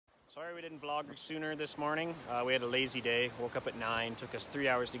Sorry we didn't vlog sooner this morning. We had a lazy day, woke up at 9, took us 3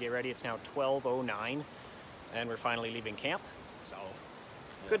 hours to get ready. It's now 12:09 and we're finally leaving camp. So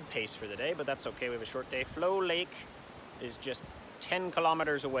good pace for the day, but that's okay. We have a short day. Floe Lake is just 10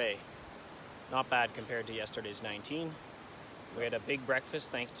 kilometers away. Not bad compared to yesterday's 19. We had a big breakfast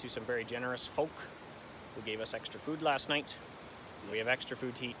thanks to some very generous folk who gave us extra food last night. We have extra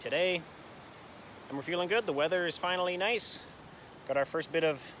food to eat today and we're feeling good. The weather is finally nice. Got our first bit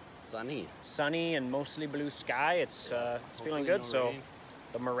of sunny and mostly blue sky. It's feeling good, so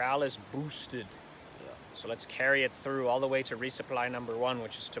the morale is boosted. So let's carry it through all the way to resupply number 1,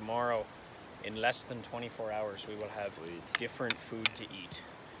 which is tomorrow. In less than 24 hours we will have different food to eat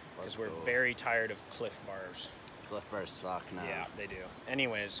because we're very tired of Cliff Bars. Cliff Bars suck now. Yeah, they do.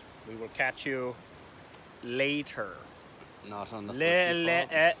 Anyways, we will catch you later. Not on the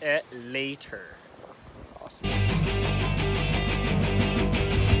later. Awesome.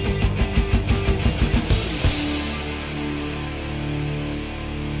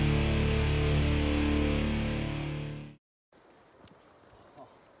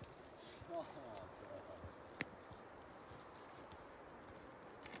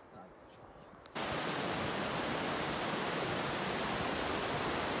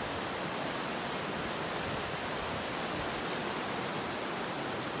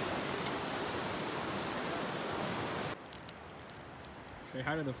 Say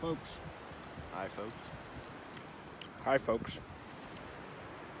hi to the folks. Hi, folks. Hi, folks.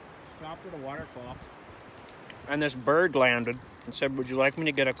 Stopped at a waterfall, and this bird landed and said, "Would you like me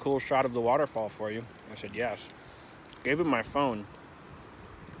to get a cool shot of the waterfall for you?" I said, "Yes." Gave him my phone,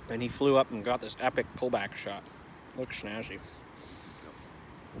 and he flew up and got this epic pullback shot. Looks snazzy.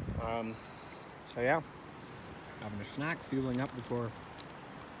 So yeah, having a snack, fueling up before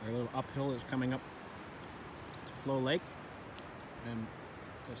our little uphill is coming up to Floe Lake, and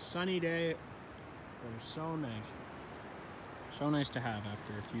a sunny day. It was so nice. So nice to have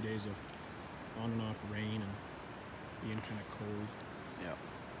after a few days of on and off rain and being kind of cold. Yeah.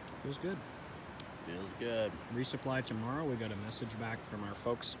 Feels good. Feels good. Resupply tomorrow. We got a message back from our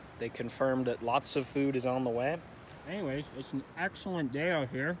folks. They confirmed that lots of food is on the way. Anyways, it's an excellent day out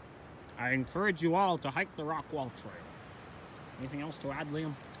here. I encourage you all to hike the Rockwall Trail. Anything else to add,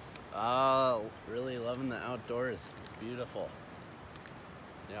 Liam? Really loving the outdoors. It's beautiful.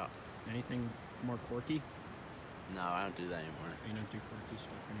 Yeah. Anything more quirky? No, I don't do that anymore. You don't do quirky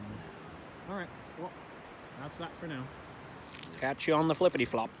stuff anymore. All right, well, that's that for now. Catch you on the flippity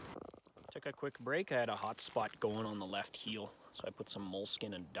flop. Took a quick break. I had a hot spot going on the left heel, so I put some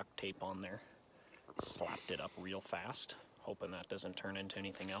moleskin and duct tape on there. Slapped it up real fast, hoping that doesn't turn into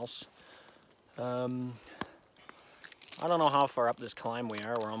anything else. I don't know how far up this climb we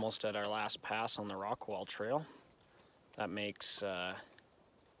are. We're almost at our last pass on the Rockwall Trail. That makes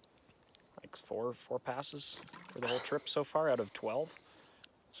like four passes for the whole trip so far out of 12.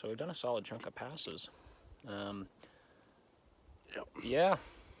 So we've done a solid chunk of passes. Yeah.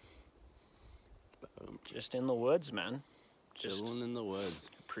 Just in the woods, man. Just chilling in the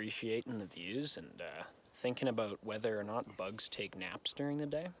woods. Appreciating the views and thinking about whether or not bugs take naps during the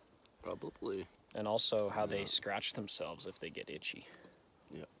day. Probably. And also how they scratch themselves if they get itchy.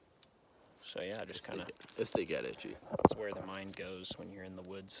 Yeah. So yeah, just kind of... If they get itchy. That's where the mind goes when you're in the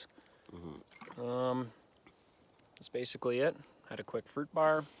woods. That's basically it. Had a quick fruit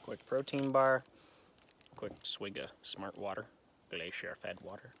bar, quick protein bar, quick swig of smart water, glacier-fed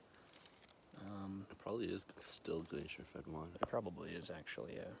water. It probably is still glacier-fed water. It probably is,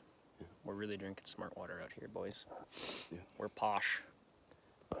 actually, yeah. We're really drinking smart water out here, boys. Yeah. We're posh.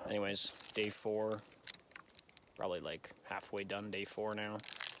 Anyways, day 4. Probably like halfway done day 4 now.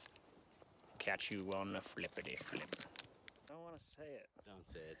 Catch you on the flippity flip. I don't want to say it. Don't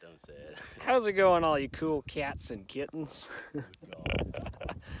say it, don't say it. How's it going, all you cool cats and kittens?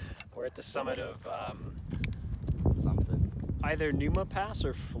 We're at the summit of something. Either Numa Pass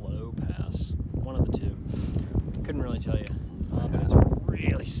or Floe Pass. One of the two. Couldn't really tell you. But it's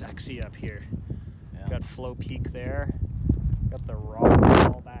really sexy up here. Yeah. Got Floe Peak there. Got the rock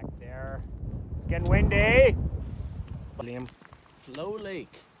wall back there. It's getting windy. Liam. Floe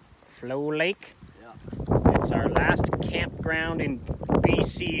Lake. Floe Lake? Yeah. It's our last campground in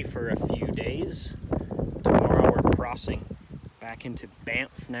BC for a few days. Tomorrow we're crossing back into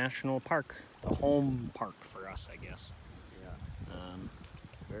Banff National Park. The home park for us, I guess. Yeah.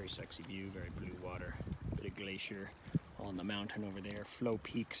 Very sexy view, very blue water. Bit of glacier on the mountain over there. Floe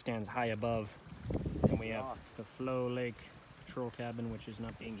Peak stands high above. And we have the Floe Lake patrol cabin, which is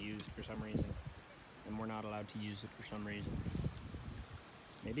not being used for some reason. And we're not allowed to use it for some reason.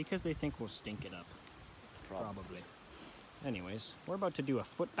 Maybe because they think we'll stink it up. Probably. anyways, we're about to do a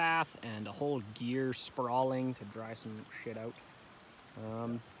foot bath and a whole gear sprawling to dry some shit out.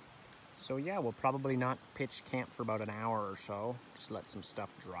 So yeah, we'll probably not pitch camp for about an hour or so. Just let some stuff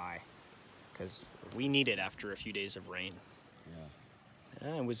dry, because we need it after a few days of rain.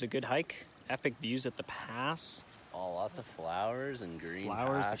 Yeah, it was a good hike. Epic views at the pass. Oh, lots of flowers and green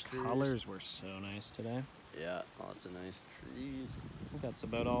flowers. pastures. The colors were so nice today. Yeah, lots of nice trees. I think that's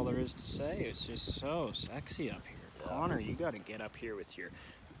about all there is to say. It's just so sexy up here. Yeah. Connor, you got to get up here with your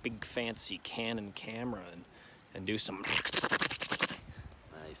big fancy Canon camera and do some...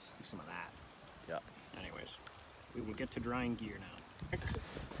 Nice. Do some of that. Yeah. Anyways, we will get to drying gear now.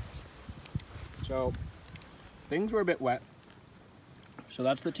 So, things were a bit wet. So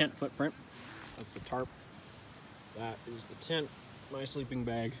that's the tent footprint. That's the tarp. That is the tent, my sleeping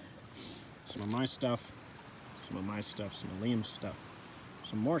bag, some of my stuff, some of my stuff, some of Liam's stuff,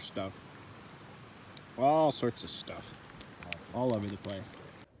 some more stuff, all sorts of stuff, all over the place.